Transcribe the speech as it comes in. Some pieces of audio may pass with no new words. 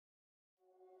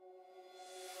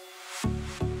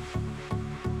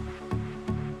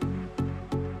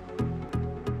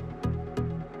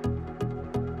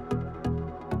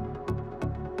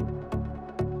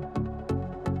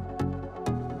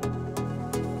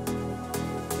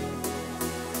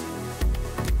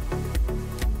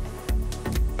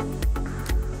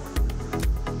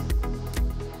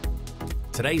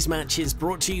Today's match is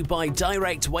brought to you by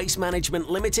Direct Waste Management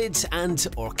Limited and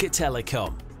Orca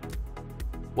Telecom.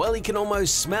 Well, you can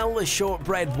almost smell the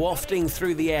shortbread wafting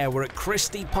through the air. We're at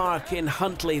Christie Park in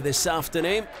Huntly this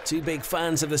afternoon. Two big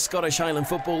fans of the Scottish Highland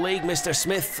Football League, Mr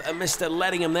Smith and Mr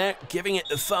Lettingham there, giving it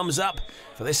the thumbs up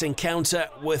for this encounter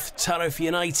with Turriff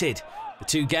United. The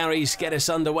two Garys get us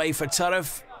underway for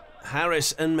Turriff,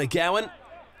 Harris and McGowan.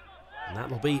 And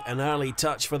that'll be an early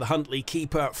touch for the Huntly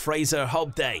keeper, Fraser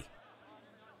Hobday.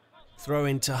 Throw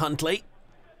into Huntly.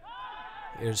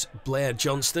 Here's Blair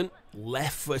Johnston,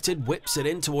 left-footed, whips it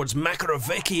in towards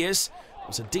MacPherson-Turner. It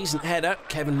was a decent header.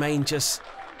 Kevin Main just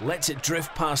lets it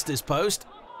drift past his post.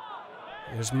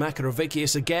 Here's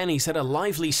MacPherson-Turner again. He's had a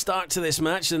lively start to this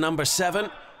match, the number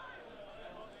 7.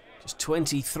 Just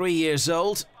 23 years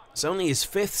old. It's only his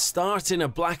 5th start in a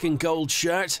black and gold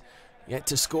shirt. Yet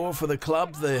to score for the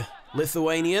club, the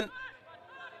Lithuanian.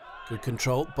 Good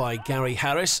control by Gary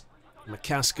Harris.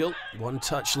 MacAskill,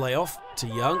 one-touch layoff to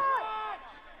Young.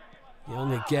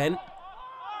 Young again.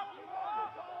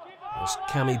 There's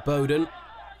Cammy Bowden.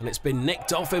 And it's been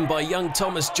nicked off him by young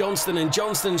Thomas Johnston. And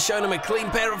Johnston's shown him a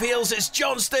clean pair of heels. It's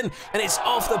Johnston, and it's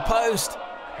off the post.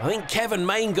 I think Kevin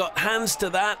Main got hands to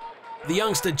that. The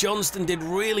youngster Johnston did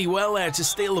really well there to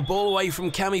steal the ball away from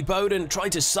Cammy Bowden.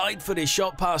 Tried to side-foot his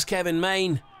shot past Kevin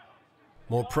Main.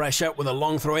 More pressure with a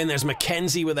long throw in. There's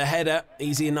Mackenzie with a header.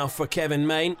 Easy enough for Kevin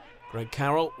Main. Greg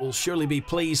Carroll will surely be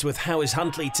pleased with how his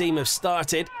Huntly team have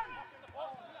started.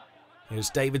 Here's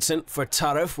Davidson for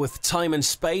Turriff with time and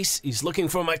space. He's looking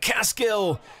for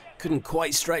MacAskill. Couldn't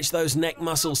quite stretch those neck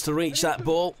muscles to reach that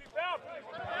ball.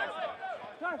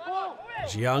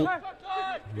 There's Young.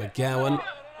 McGowan.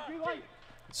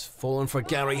 It's fallen for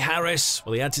Gary Harris.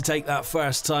 Well, he had to take that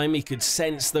first time. He could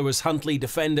sense there was Huntly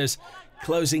defenders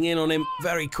closing in on him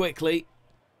very quickly.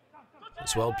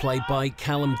 It's well played by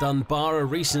Callum Dunbar, a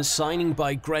recent signing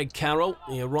by Greg Carroll.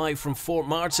 He arrived from Fort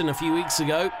Martin a few weeks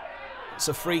ago. It's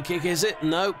a free kick, is it?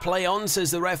 No, play on,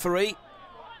 says the referee.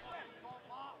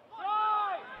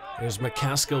 Here's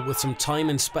MacAskill with some time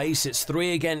and space. It's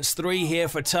 3 against 3 here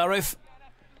for Turriff.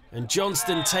 And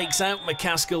Johnston takes out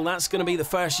MacAskill. That's going to be the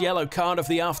first yellow card of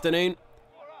the afternoon.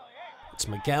 It's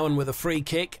McGowan with a free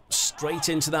kick, straight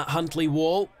into that Huntly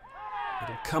wall.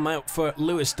 It'll come out for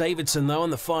Lewis Davidson, though, on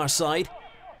the far side.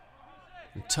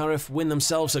 And Turriff win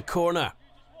themselves a corner.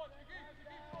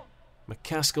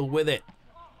 MacAskill with it.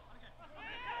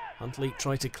 Huntly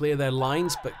try to clear their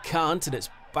lines, but can't, and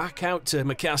it's back out to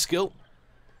MacAskill.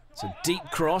 It's a deep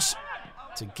cross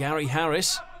to Gary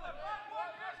Harris.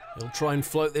 He'll try and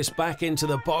float this back into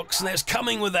the box, and there's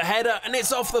Cumming with the header, and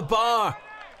it's off the bar.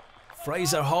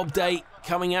 Fraser Hobday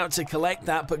coming out to collect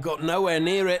that, but got nowhere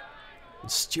near it. And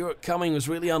Stuart Cumming was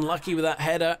really unlucky with that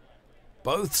header.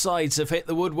 Both sides have hit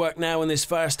the woodwork now in this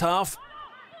first half.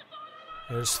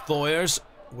 There's Thoirs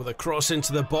with a cross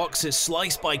into the box. It's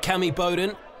sliced by Cammy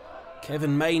Bowden.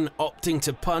 Kevin Main opting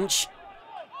to punch.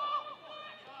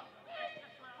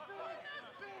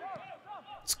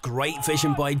 It's great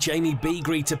vision by Jamie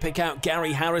Beagrie to pick out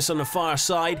Gary Harris on the far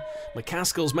side.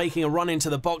 MacAskill's making a run into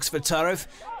the box for Turriff.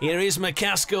 Here is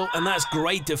MacAskill, and that's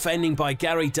great defending by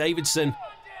Gary Davidson.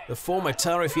 The former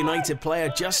Turriff United player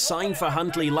just signed for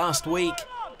Huntly last week.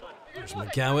 There's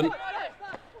McGowan.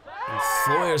 And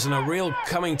Thoirs, and a real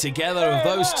coming together of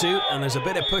those two, and there's a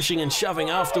bit of pushing and shoving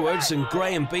afterwards, and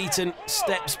Graham Beaton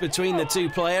steps between the two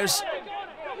players.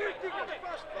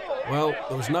 Well,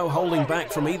 there was no holding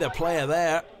back from either player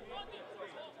there.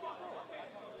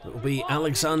 It will be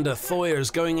Alexander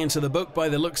Thoirs going into the book by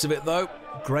the looks of it, though.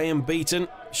 Graham Beaton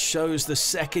shows the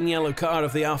second yellow card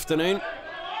of the afternoon.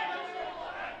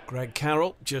 Greg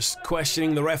Carroll just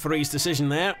questioning the referee's decision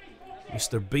there.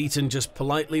 Mr. Beaton just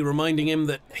politely reminding him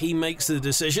that he makes the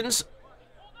decisions.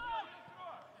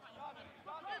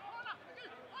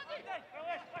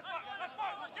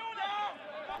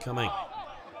 Coming.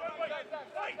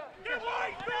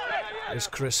 There's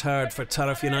Chris Hurd for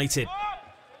Turriff United.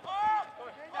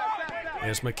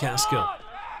 There's MacAskill.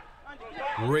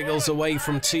 Wriggles away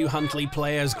from 2 Huntly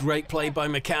players. Great play by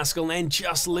MacAskill, and then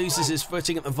just loses his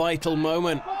footing at the vital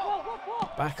moment.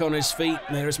 Back on his feet.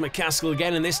 There's MacAskill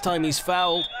again, and this time he's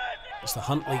fouled. It's the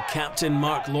Huntly captain,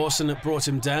 Mark Lawson, that brought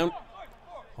him down.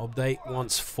 Hobday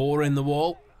wants 4 in the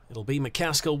wall. It'll be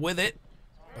MacAskill with it.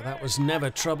 But that was never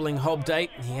troubling Hobday.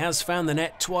 He has found the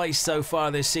net twice so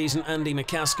far this season, Andy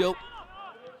MacAskill.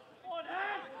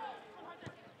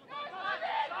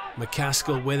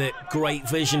 MacAskill with it. Great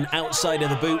vision outside of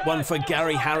the boot. One for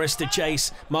Gary Harris to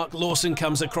chase. Mark Lawson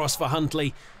comes across for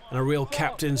Huntly. And a real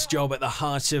captain's job at the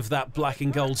heart of that black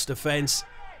and gold's defence.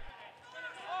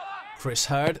 Chris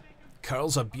Hurd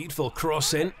curls a beautiful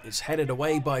cross in. It's headed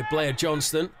away by Blair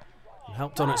Johnston and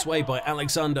helped on its way by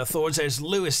Alexander Thoirs. There's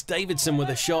Lewis Davidson with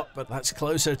a shot, but that's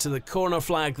closer to the corner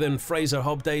flag than Fraser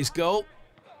Hobday's goal.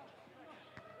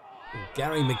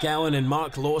 Gary McGowan and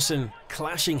Mark Lawson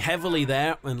clashing heavily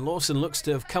there, and Lawson looks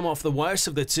to have come off the worst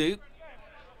of the two.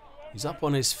 He's up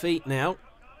on his feet now.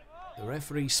 The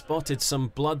referee spotted some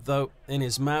blood though in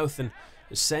his mouth and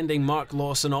is sending Mark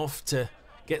Lawson off to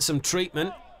get some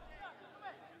treatment.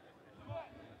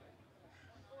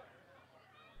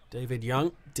 David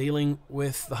Young dealing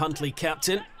with the Huntly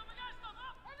captain.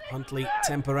 Huntly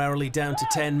temporarily down to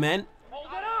 10 men.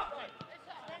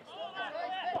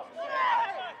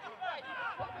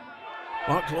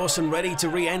 Mark Lawson ready to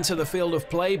re-enter the field of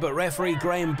play, but referee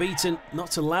Graham Beaton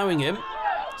not allowing him,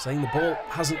 saying the ball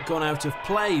hasn't gone out of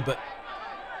play, but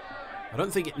I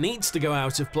don't think it needs to go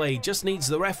out of play, just needs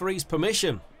the referee's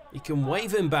permission. He can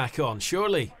wave him back on,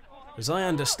 surely, as I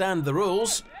understand the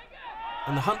rules.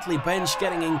 And the Huntly bench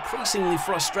getting increasingly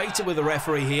frustrated with the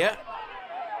referee here.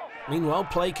 Meanwhile,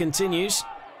 play continues.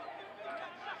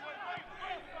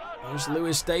 There's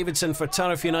Lewis Davidson for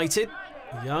Turriff United.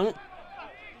 Young.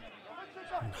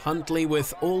 And Huntly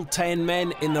with all 10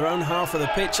 men in their own half of the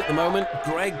pitch at the moment.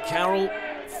 Greg Carroll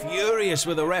furious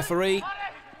with the referee,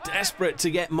 desperate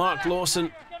to get Mark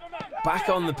Lawson back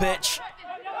on the pitch.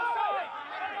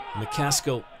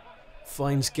 MacAskill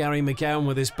finds Gary McGowan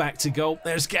with his back to goal.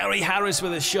 There's Gary Harris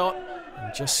with a shot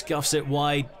and just scuffs it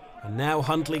wide. And now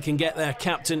Huntly can get their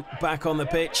captain back on the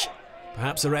pitch.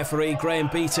 Perhaps the referee, Graham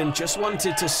Beaton, just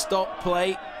wanted to stop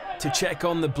play to check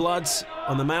on the bloods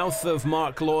on the mouth of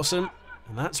Mark Lawson.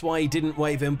 And that's why he didn't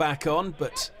wave him back on,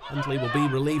 but Huntly will be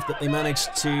relieved that they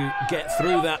managed to get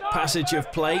through that passage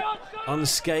of play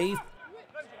unscathed.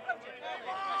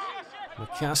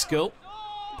 MacAskill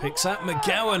picks up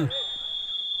McGowan.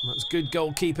 That's good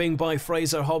goalkeeping by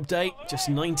Fraser Hobday, just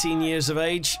 19 years of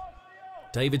age.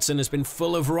 Davidson has been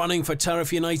full of running for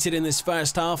Turriff United in this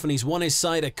first half, and he's won his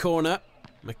side a corner.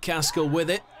 MacAskill with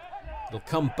it. It'll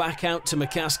come back out to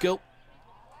MacAskill.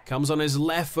 Comes on his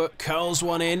left foot, curls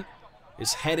one in.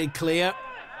 It's headed clear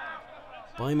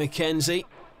by Mackenzie.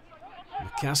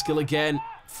 MacAskill again,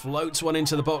 floats one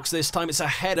into the box. This time it's a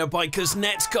header by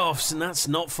Kuznetsovs, and that's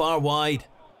not far wide.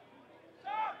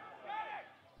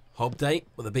 Hobday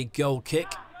with a big goal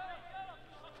kick.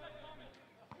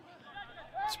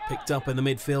 It's picked up in the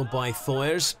midfield by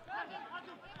Thoirs.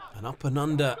 And up and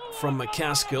under from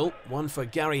MacAskill. One for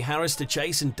Gary Harris to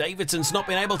chase, and Davidson's not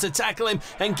been able to tackle him.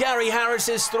 And Gary Harris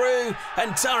is through,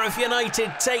 and Turriff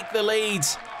United take the lead.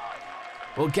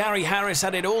 Well, Gary Harris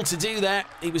had it all to do there.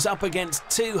 He was up against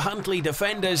two Huntly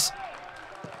defenders.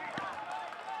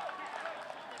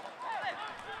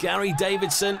 Gary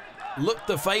Davidson looked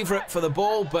the favourite for the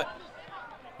ball, but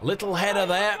a little header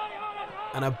there.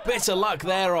 And a bit of luck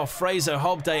there off Fraser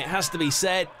Hobday, it has to be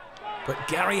said. But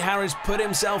Gary Harris put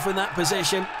himself in that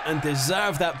position and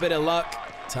deserved that bit of luck.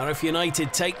 Turriff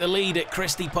United take the lead at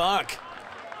Christie Park.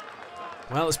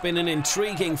 Well, it's been an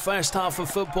intriguing first half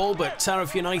of football, but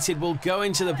Turriff United will go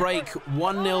into the break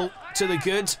 1-0 to the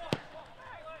good.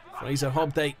 Fraser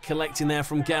Hobday collecting there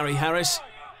from Gary Harris.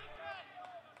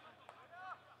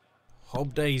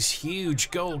 Hobday's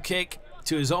huge goal kick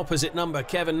to his opposite number,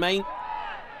 Kevin Main,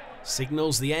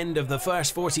 signals the end of the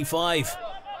first 45.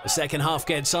 The second half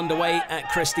gets underway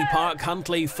at Christie Park.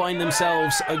 Huntly find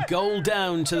themselves a goal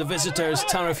down to the visitors,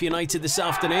 Turriff United, this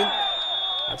afternoon.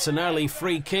 That's an early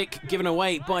free kick given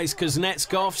away by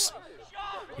Kuznetsovs.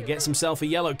 He gets himself a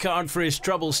yellow card for his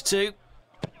troubles too.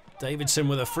 Davidson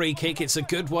with a free kick. It's a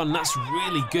good one. That's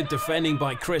really good defending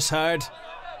by Chris Hurd.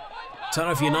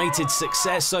 Turriff United's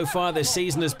success so far this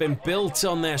season has been built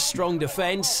on their strong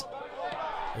defence.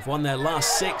 They've won their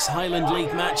last 6 Highland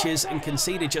League matches and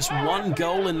conceded just 1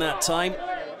 goal in that time.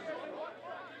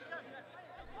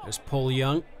 There's Paul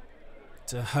Young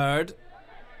to Hurd.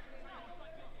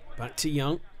 Back to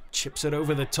Young. Chips it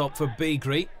over the top for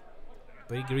Beagrie.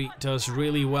 Beagrie does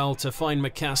really well to find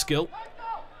MacAskill.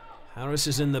 Harris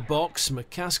is in the box.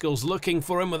 MacAskill's looking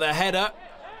for him with a header.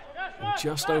 And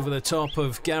just over the top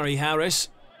of Gary Harris.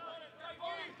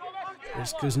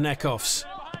 There's Kuznetsovs.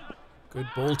 Good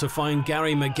ball to find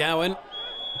Gary McGowan.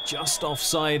 Just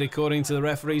offside according to the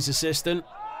referee's assistant.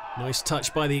 Nice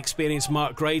touch by the experienced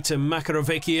Mark Gray to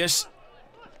Makarovicius.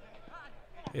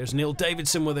 Here's Neil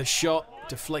Davidson with a shot.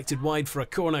 Deflected wide for a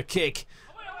corner kick.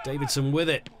 Davidson with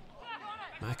it.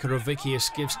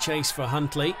 Makarovicius gives chase for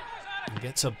Huntly and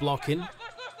gets a block in.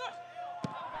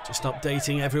 Just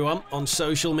updating everyone on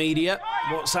social media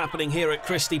what's happening here at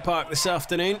Christie Park this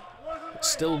afternoon.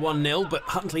 Still 1-0, but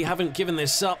Huntly haven't given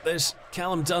this up. There's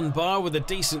Callum Dunbar with a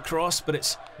decent cross, but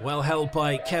it's well held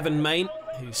by Kevin Main,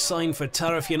 who signed for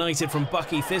Turriff United from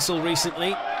Buckie Thistle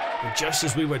recently. And just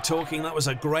as we were talking, that was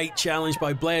a great challenge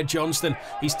by Blair Johnston.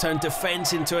 He's turned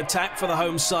defence into attack for the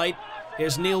home side.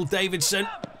 Here's Neil Davidson.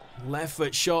 Left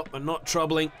foot shot, but not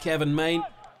troubling Kevin Main.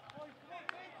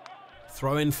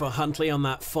 Throw in for Huntly on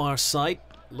that far side.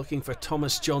 Looking for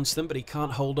Thomas Johnston, but he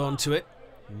can't hold on to it.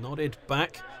 Nodded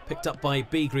back. Picked up by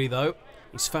Beagrie, though.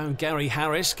 He's found Gary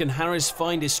Harris. Can Harris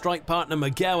find his strike partner,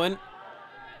 McGowan?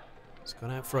 He's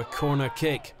gone out for a corner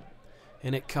kick.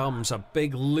 In it comes, a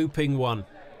big looping one.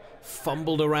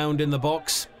 Fumbled around in the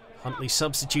box. Huntly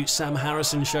substitute Sam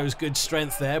Harrison shows good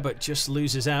strength there, but just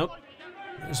loses out.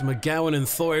 There's McGowan and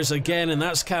Thoirs again, and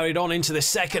that's carried on into the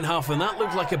second half, and that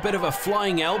looked like a bit of a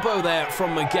flying elbow there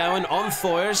from McGowan on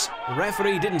Thoirs. The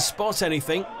referee didn't spot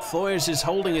anything. Thoirs is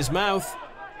holding his mouth.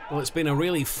 Well, it's been a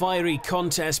really fiery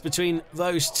contest between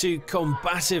those two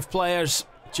combative players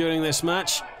during this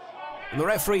match. And the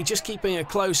referee just keeping a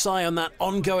close eye on that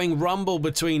ongoing rumble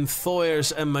between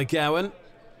Thoirs and McGowan.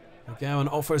 McGowan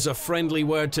offers a friendly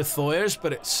word to Thoirs,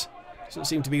 but it doesn't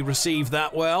seem to be received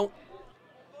that well.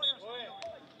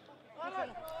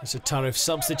 There's a Turriff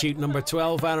substitute, number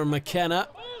 12, Aaron McKenna.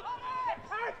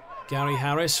 Gary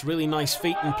Harris, really nice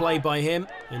feet and play by him.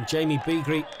 And Jamie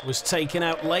Beagrie was taken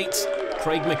out late.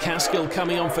 Craig MacAskill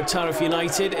coming on for Turriff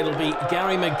United. It'll be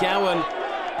Gary McGowan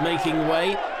making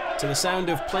way to the sound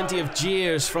of plenty of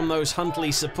jeers from those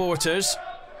Huntly supporters.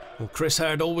 Well, Chris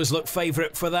Hurd always looked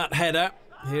favourite for that header.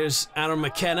 Here's Aaron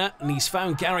McKenna, and he's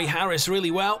found Gary Harris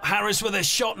really well. Harris with a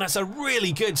shot, and that's a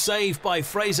really good save by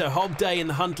Fraser Hobday in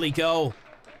the Huntly goal.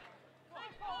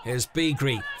 Here's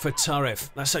Beagrie for Turriff.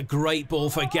 That's a great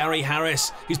ball for Gary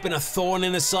Harris, who's been a thorn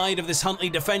in the side of this Huntly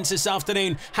defence this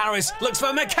afternoon. Harris looks for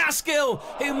MacAskill,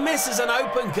 who misses an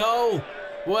open goal.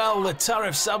 Well, the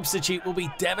Turriff substitute will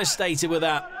be devastated with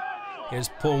that. Here's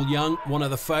Paul Young, one of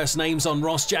the first names on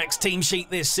Ross Jack's team sheet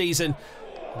this season.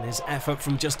 And his effort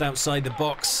from just outside the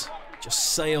box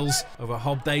just sails over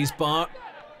Hobday's bar.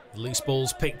 The loose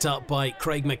ball's picked up by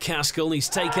Craig MacAskill. He's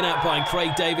taken out by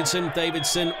Craig Davidson.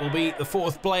 Davidson will be the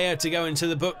fourth player to go into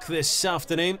the book this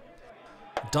afternoon.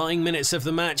 Dying minutes of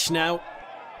the match now.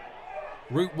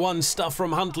 Route 1 stuff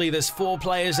from Huntly. There's 4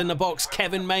 players in the box.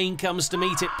 Kevin Main comes to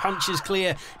meet it. Punches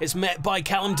clear. It's met by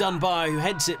Callum Dunbar, who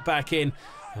heads it back in.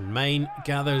 And Main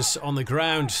gathers on the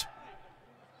ground.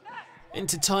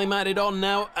 Into time added on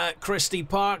now at Christie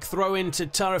Park. Throw into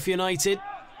Turriff United.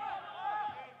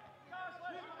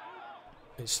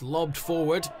 It's lobbed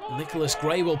forward. Nicholas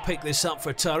Gray will pick this up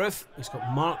for Turriff. He's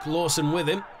got Mark Lawson with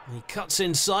him. He cuts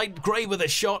inside. Gray with a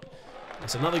shot.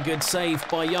 That's another good save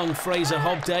by young Fraser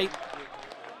Hobday.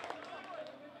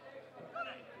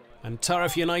 And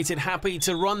Turriff United happy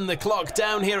to run the clock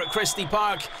down here at Christie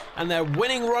Park. And their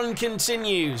winning run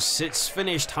continues. It's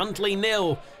finished Huntly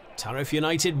 0. Turriff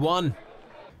United 1.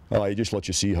 It just lets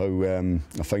you see how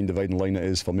a fine dividing line it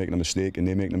is for making a mistake and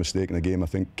they making a mistake in the game. I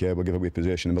think we'll give away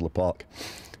possession in the middle of the park.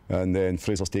 And then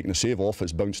Fraser's taking a save off,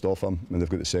 it's bounced off him and they've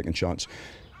got the second chance.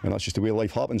 And that's just the way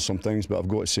life happens sometimes, but I've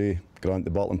got to say, Grant,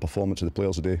 the battling performance of the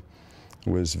players today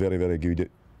was very, very good.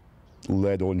 It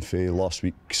led on for last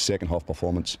week's second half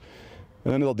performance.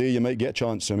 And another day you might get a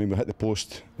chance. I mean, we hit the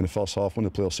post in the first half. One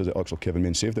of the players says it, actually Kevin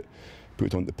Main saved it, put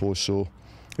it onto the post. So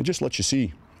it just lets you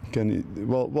see.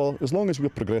 Well, as long as we're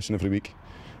progressing every week,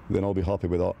 then I'll be happy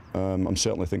with that. I'm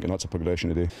certainly thinking that's a progression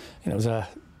today. It was a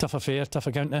tough affair, tough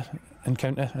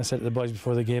encounter. I said to the boys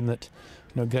before the game that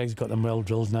Greg's got them well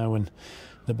drilled now, and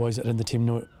the boys that are in the team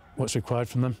know what's required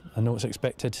from them and know what's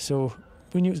expected. So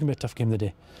we knew it was going to be a tough game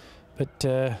today. But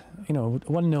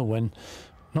 1-0 win,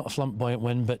 not a flamboyant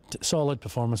win, but solid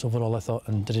performance overall, I thought,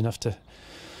 and did enough to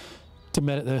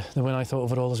merit the win, I thought,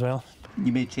 overall as well.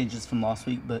 You made changes from last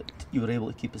week, but you were able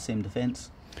to keep the same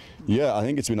defence. Yeah, I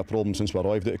think it's been a problem since we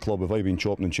arrived at the club. We've been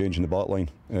chopping and changing the back line.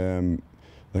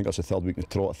 I think that's the third week in the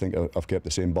trot. I think I've kept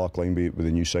the same back line with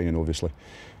the new signing, obviously.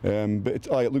 But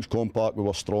it looks compact, we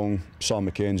were strong.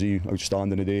 Sam McKenzie,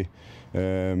 outstanding today.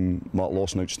 Mark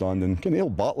Lawson, outstanding. The whole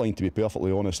back line, to be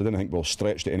perfectly honest, I didn't think we were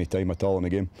stretched at any time at all in the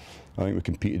game. I think we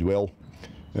competed well.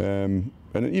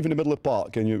 And even in the middle of the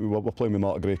park, and we're playing with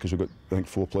Mark Gray because we've got, I think,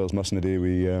 4 players missing today.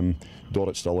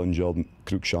 Dorrit still injured,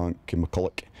 Cruikshank and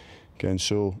McCulloch.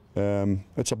 So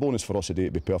it's a bonus for us today,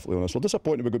 to be perfectly honest. We're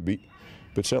disappointed we got beat,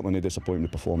 but certainly not disappointed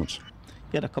with the performance.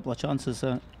 You had a couple of chances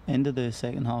at the end of the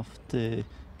second half to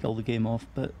kill the game off,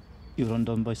 but you were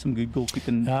undone by some good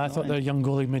goalkeeping. I thought the young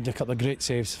goalie made a couple of great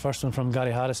saves. First one from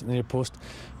Gary Harris at the near post,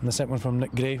 and the second one from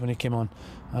Nick Gray when he came on.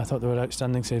 I thought they were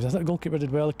outstanding saves. I thought the goalkeeper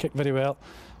did well, he kicked very well.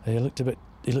 He looked a bit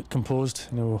looked composed.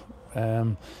 You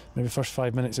know, maybe first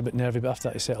 5 minutes a bit nervy, but after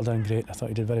that he settled down great. I thought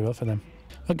he did very well for them.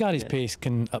 Well, Gary's pace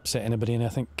can upset anybody, and I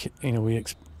think, you know, we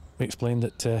explained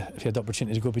that if he had the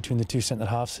opportunity to go between the two centre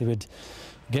halves, he would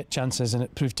get chances, and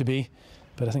it proved to be.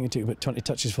 But I think it took about 20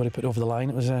 touches before he put it over the line.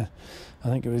 It was I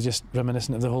think it was just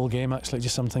reminiscent of the whole game, actually,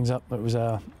 just summed things up. It was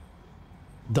a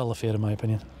dull affair, in my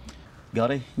opinion.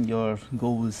 Gary, your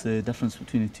goal was the difference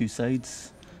between the two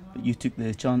sides, but you took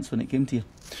the chance when it came to you.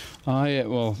 Yeah,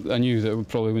 well, I knew that it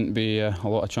probably wouldn't be a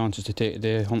lot of chances to take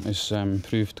today. Huntly's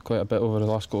improved quite a bit over the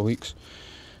last couple of weeks.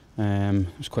 It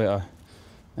was quite a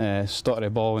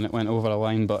stuttery ball when it went over the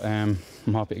line, but I'm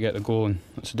happy to get the goal, and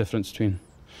that's the difference between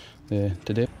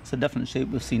today. It's a different shape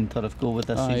we've seen Turriff go with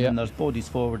this season. Yeah. There's bodies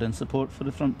forward and support for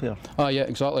the front pair. Yeah,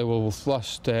 exactly. Well, the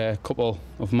last couple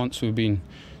of months we've been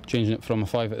changing it from a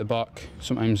 5 at the back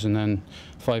sometimes, and then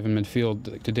 5 in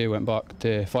midfield. Like today went back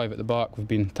to 5 at the back. We've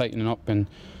been tightening up, and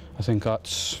I think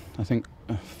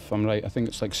if I'm right, I think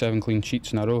it's like 7 clean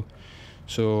sheets in a row.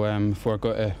 So if we're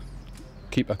going to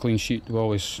keep a clean sheet, we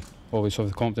always have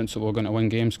the confidence that we're going to win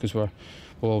games, because we'll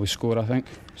always score, I think.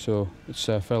 So it's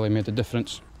fairly made a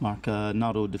difference. Mark, a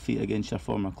narrow defeat against your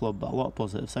former club, but a lot of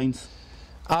positive signs.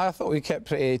 I thought we kept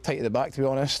pretty tight at the back, to be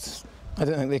honest. I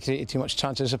didn't think they created too much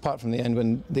chances, apart from the end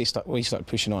when we started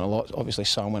pushing on a lot. Obviously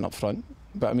Sam went up front,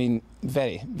 but I mean,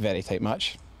 very, very tight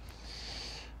match.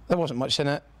 There wasn't much in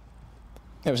it.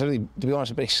 It was really, to be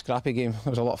honest, a very scrappy game.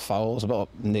 There was a lot of fouls, a bit of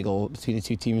niggle between the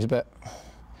two teams a bit.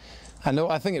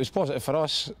 I think it was positive for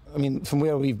us. I mean, from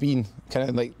where we've been, kind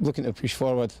of like looking to push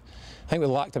forward, I think we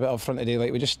lacked a bit up front today.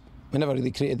 Like we never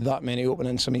really created that many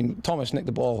openings. I mean, Thomas nicked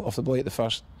the ball off the boy in the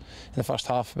first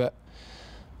half, but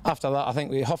after that, I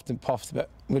think we huffed and puffed, but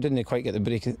we didn't quite get the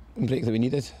break that we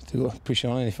needed to go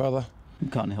pushing on any further.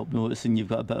 Can't help noticing you've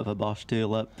got a bit of a bash to your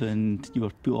lip, and you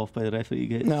were put off by the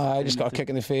referee. No, I just got a kick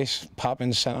in the face.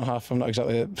 Papin's centre half. I'm not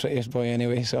exactly the prettiest boy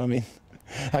anyway, so I mean,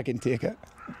 I can take it.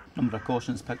 Number of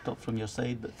cautions picked up from your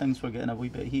side, but things were getting a wee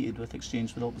bit heated with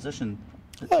exchange with opposition.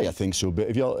 I think so, but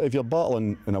if you're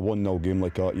battling in a 1-0 game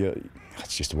like that,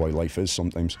 that's just the way life is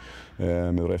sometimes.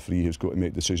 The referee has got to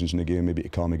make decisions in the game, maybe to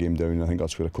calm the game down, and I think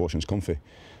that's where the caution's comfy.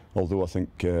 Although I think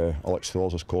Alex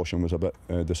Thoirs' caution was a bit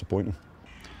disappointing.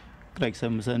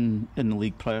 Gregson was in the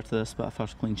league prior to this, but a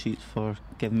first clean sheet for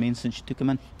Kevin Main since you took him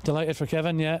in. Delighted for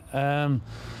Kevin, yeah.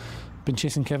 Been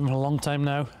chasing Kevin for a long time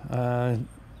now.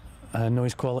 I know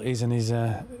his qualities, and he's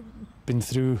been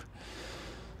through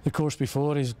the course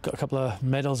before. He's got a couple of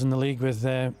medals in the league with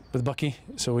Bucky,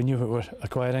 so we knew what we were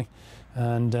acquiring.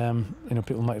 And you know,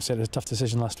 people might have said it was a tough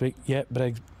decision last week. Yeah,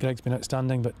 Greg's been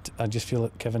outstanding, but I just feel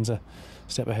that Kevin's a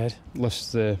step ahead.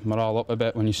 Lifts the morale up a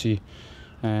bit when you see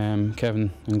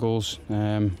Kevin in goals.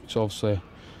 He's obviously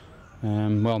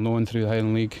well known through the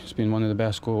Highland League. He's been one of the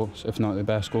best goals, if not the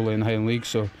best goalie in the Highland League,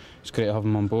 so it's great to have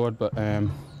him on board. But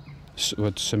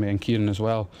with Simi and Kieran as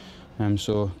well,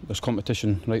 so there's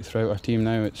competition right throughout our team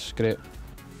now. It's great.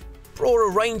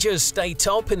 Brora Rangers stay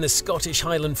top in the Scottish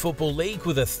Highland Football League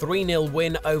with a 3-0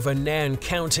 win over Nairn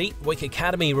County. Wick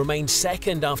Academy remained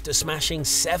second after smashing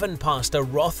 7 past a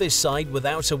Rothes side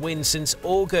without a win since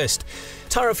August.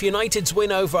 Turriff United's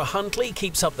win over Huntly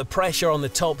keeps up the pressure on the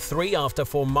top 3 after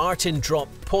Formartin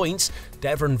dropped points.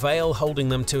 Devon Vale holding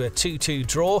them to a 2-2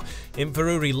 draw.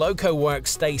 Inverurie Loco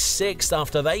Works stay 6th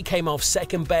after they came off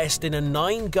second best in a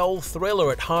 9-goal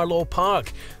thriller at Harlaw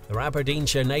Park. Their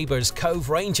Aberdeenshire neighbours Cove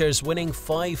Rangers winning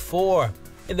 5-4.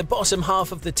 In the bottom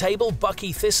half of the table,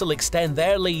 Bucky Thistle extend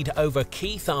their lead over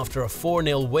Keith after a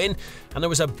 4-0 win, and there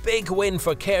was a big win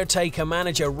for caretaker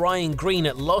manager Ryan Green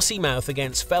at Lossiemouth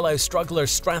against fellow struggler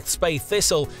Strathspey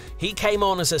Thistle. He came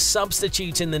on as a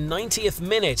substitute in the 90th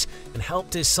minute and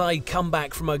helped his side come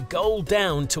back from a goal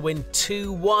down to win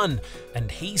 2-1,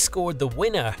 and he scored the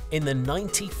winner in the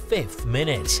 95th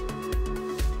minute.